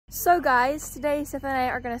So guys, today Steph and I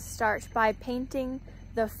are going to start by painting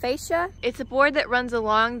the fascia. It's a board that runs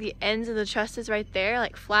along the ends of the trusses right there,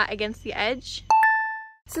 like flat against the edge.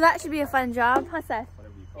 So that should be a fun job, huh Seth?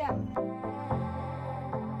 Yeah.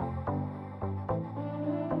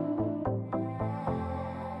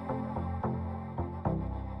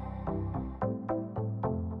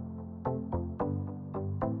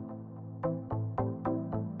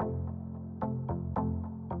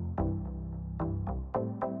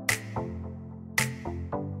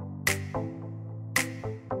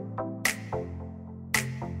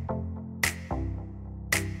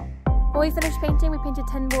 When we finished painting, we painted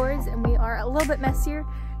 10 boards and we are a little bit messier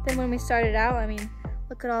than when we started out. I mean,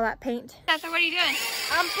 look at all that paint. Seth, what are you doing?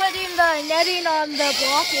 I'm putting the netting on the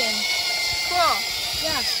blocking. Cool.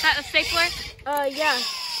 Yeah. Is that a stapler? Yeah,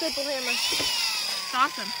 staple hammer. It's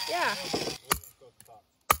awesome. Yeah.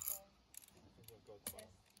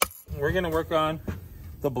 We're gonna work on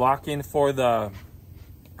the blocking for the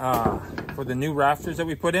new rafters that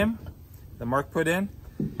we put in, that Mark put in.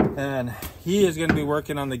 And he is going to be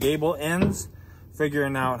working on the gable ends,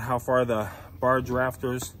 figuring out how far the barge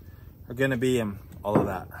rafters are going to be and all of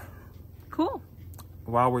that. Cool.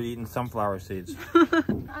 While we're eating sunflower seeds.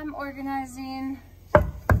 I'm organizing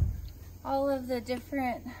all of the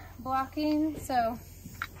different blocking. So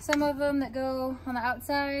some of them that go on the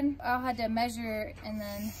outside, I'll have to measure and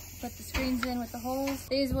then put the screens in with the holes.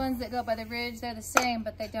 These ones that go by the ridge, they're the same,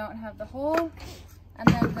 but they don't have the hole. And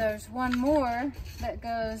then there's one more that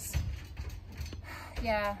goes,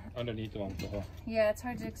 yeah. Underneath the one. Yeah, it's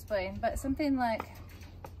hard to explain, but something like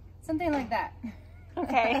that.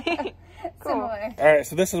 Okay. Cool. Similar. All right,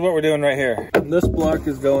 so this is what we're doing right here. This block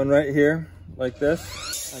is going right here, like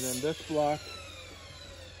this. And then this block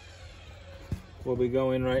will be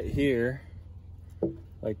going right here,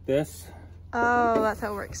 like this. Oh, that's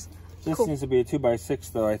how it works. This cool. needs to be a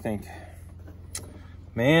 2x6 though, I think.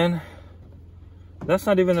 Man. That's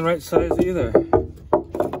not even the right size either.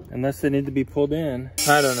 Unless they need to be pulled in.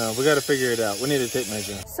 I don't know. We got to figure it out. We need to take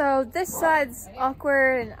measurements. So this side's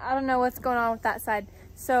awkward and I don't know what's going on with that side.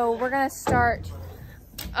 So we're going to start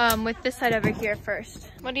with this side over here first.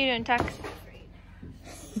 What are you doing, Tux?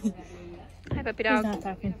 Hi, puppy dog. He's not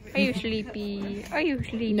talking. Are you sleepy? Are you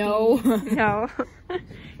sleepy? No. No.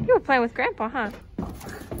 You were playing with Grandpa, huh?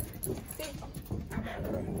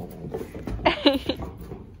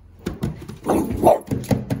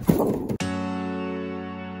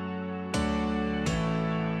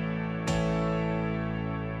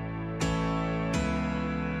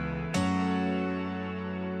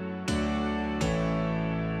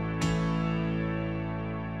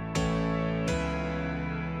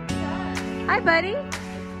 Hi, buddy.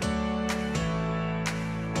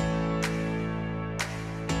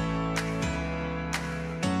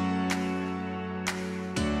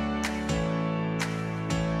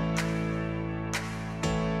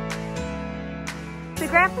 So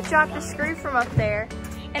Grandpa dropped a screw from up there,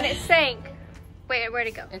 and it sank. Wait, where'd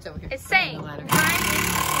it go? It's over here. It sank.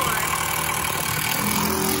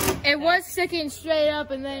 It was sticking straight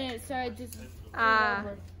up and then it started just...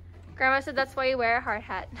 Grandma said that's why you wear a hard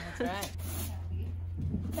hat. That's right.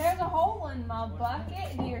 There's a hole in my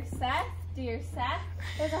bucket, dear Seth. Dear Seth,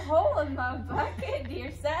 there's a hole in my bucket, dear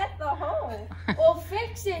Seth. The hole. Well,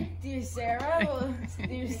 fix it, dear Sarah. Well,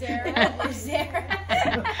 dear Sarah. Dear Sarah.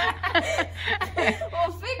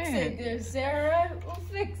 We'll fix it, dear Sarah. We'll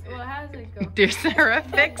fix it. Well, how does it go? Dear Sarah,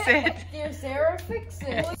 fix it. Dear Sarah, fix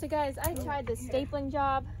it. So guys, I tried the stapling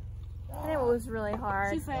job, and it was really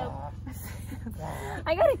hard. She failed.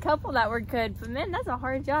 I got a couple that were good, but man, that's a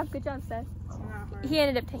hard job. Good job, Seth. He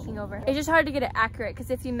ended up taking over. It's just hard to get it accurate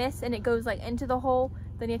because if you miss and it goes like into the hole,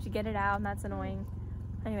 then you have to get it out and that's annoying.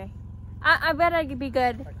 Anyway, I bet I could be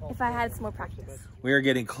good if I had some more practice. We are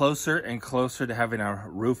getting closer and closer to having our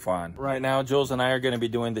roof on. Right now, Jules and I are going to be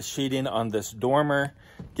doing the sheeting on this dormer,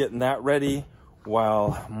 getting that ready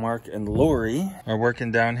while Mark and Lori are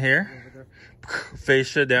working down here.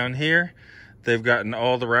 Fascia down here. They've gotten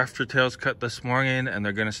all the rafter tails cut this morning and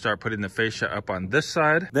they're gonna start putting the fascia up on this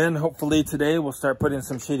side. Then hopefully today we'll start putting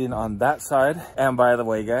some sheeting on that side. And by the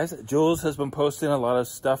way, guys, Jules has been posting a lot of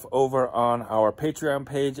stuff over on our Patreon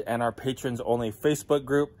page and our patrons only Facebook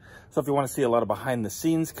group. So if you wanna see a lot of behind the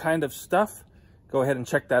scenes kind of stuff, go ahead and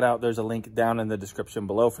check that out. There's a link down in the description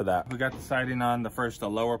below for that. We got the siding on the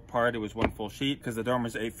lower part. It was one full sheet because the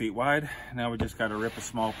dormer's 8 feet wide. Now we just gotta rip a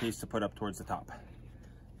small piece to put up towards the top.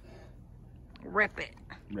 Rip it.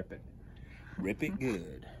 Rip it. Rip it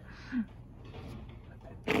good.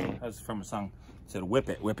 That was from a song. It said whip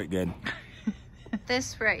it good.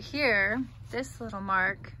 This right here, this little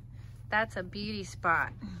mark, that's a beauty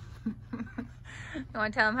spot. You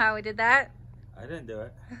want to tell them how we did that? I didn't do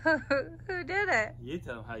it. Who did it? You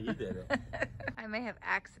tell them how you did it. I may have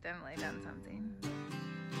accidentally done something.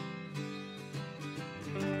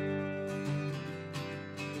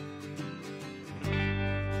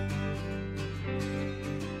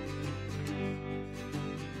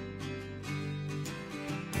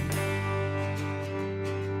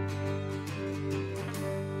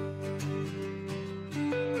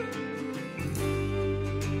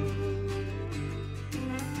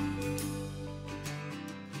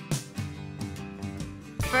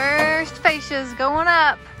 First fascia's going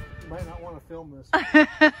up. You might not want to film this.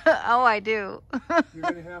 Oh, I do. You're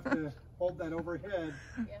going to have to hold that overhead.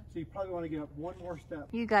 So you probably want to get up one more step.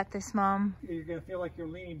 You got this, Mom. You're going to feel like you're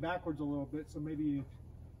leaning backwards a little bit, so maybe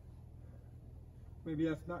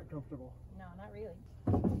that's not comfortable. No, not really.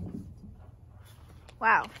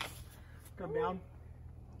 Wow. Come down.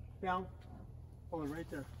 Down. Hold it right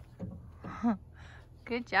there.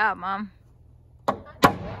 Good job, Mom. I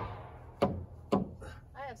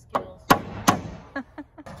have skills.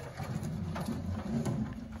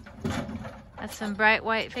 That's some bright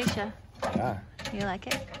white fascia. Yeah. You like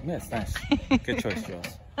it? Yeah, it's nice. Good choice, Jules.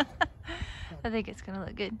 I think it's gonna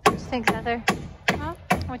look good. What you think, Heather? Huh?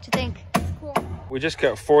 What you think? Cool. We just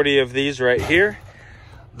got 40 of these right here.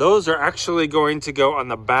 Those are actually going to go on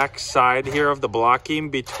the back side here of the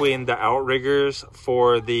blocking between the outriggers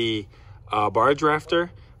for the barge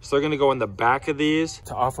rafter. So they're going to go in the back of these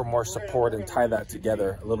to offer more support and tie that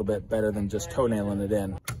together a little bit better than just toenailing it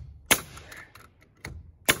in.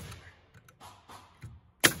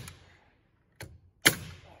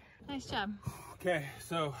 Nice job. Okay,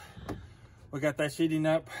 so we got that sheeting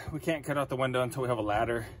up. We can't cut out the window until we have a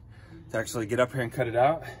ladder to actually get up here and cut it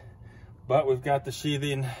out. But we've got the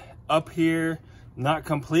sheathing up here, not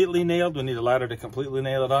completely nailed. We need a ladder to completely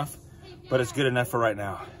nail it off, but it's good enough for right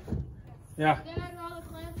now. Yeah. Dad, are all the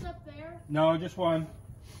clamps up there? No, just one.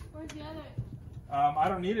 Where's the other? I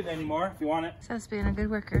don't need it anymore if you want it. Sounds being a good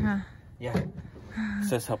worker, huh? Yeah. It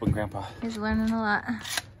says helping Grandpa. He's learning a lot.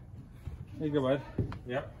 There you go, bud.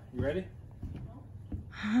 Yep. You ready?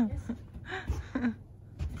 You're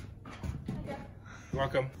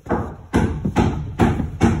welcome.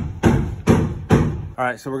 All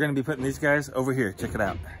right, so we're gonna be putting these guys over here. Check it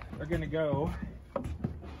out. We're gonna go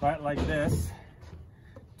right like this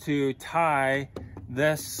to tie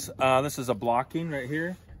this. This is a blocking right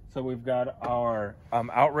here. So we've got our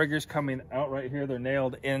outriggers coming out right here. They're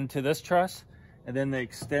nailed into this truss, and then they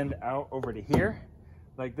extend out over to here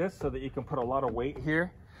like this so that you can put a lot of weight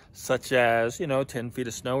here, such as, you know, 10 feet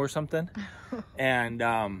of snow or something. And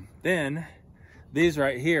then these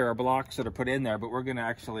right here are blocks that are put in there, but we're gonna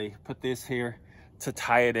actually put this here to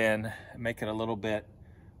tie it in and make it a little bit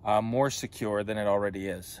more secure than it already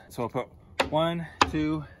is. So we'll put 1,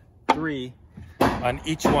 2, 3 on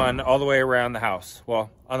each one all the way around the house.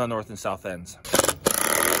 Well, on the north and south ends.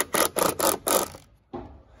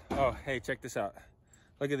 Oh, hey, check this out.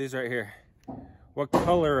 Look at these right here. What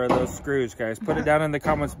color are those screws, guys? Put it down in the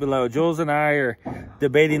comments below. Jules and I are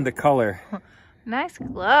debating the color. Nice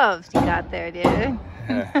gloves you got there, dude.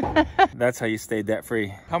 That's how you stay debt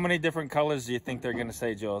free. How many different colors do you think they're gonna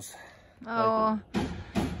say, Jules? Oh,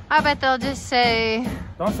 I bet they'll just say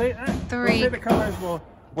Don't say 3. Don't say the colors. We'll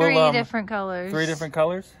 3 different colors. 3 different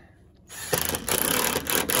colors.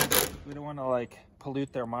 We don't want to like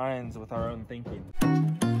pollute their minds with our own thinking.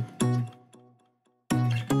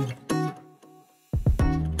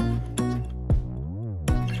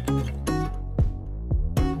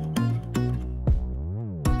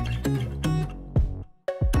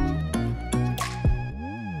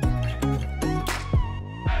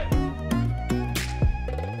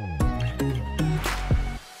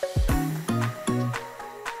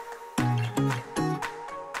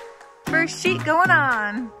 First sheet going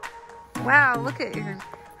on. Wow, look at your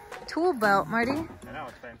tool belt, Marty. I know,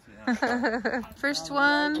 it's fancy, huh? First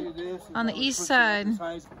one on the east side.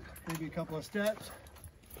 Maybe a couple of steps.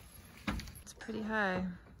 It's pretty high.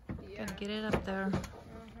 Gotta get it up there.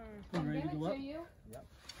 Ready to go up?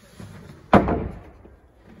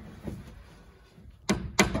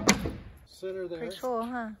 Center there. Pretty cool,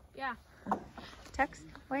 huh? Yeah. Tex,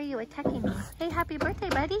 why are you attacking me? Hey, happy birthday,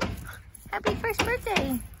 buddy. Happy first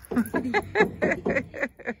birthday. 1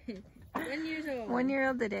 year old. 1 year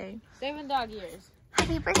old today. 7 dog years.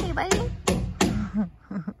 Happy birthday, buddy.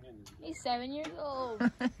 He's 7 years old.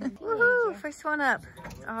 Woohoo, first one up.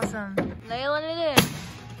 It's awesome. Nailing it in.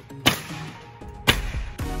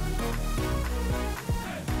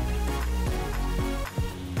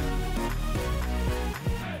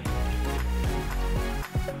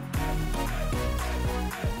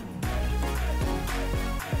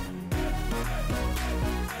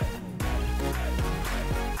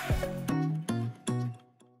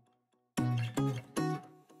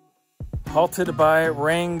 halted by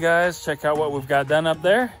rain, guys. Check out what we've got done up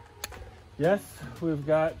there. Yes, we've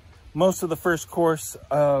got most of the first course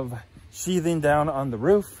of sheathing down on the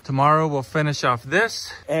roof. Tomorrow we'll finish off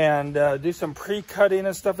this and do some pre-cutting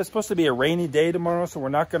and stuff. It's supposed to be a rainy day tomorrow, so we're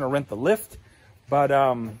not going to rent the lift, but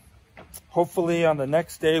hopefully on the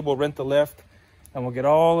next day we'll rent the lift and we'll get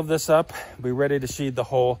all of this up, be ready to sheathe the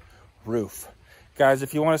whole roof. Guys,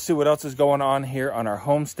 if you want to see what else is going on here on our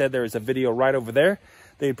homestead, there is a video right over there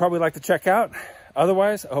that you'd probably like to check out.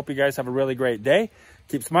 Otherwise, I hope you guys have a really great day.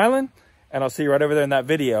 Keep smiling, and I'll see you right over there in that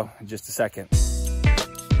video in just a second.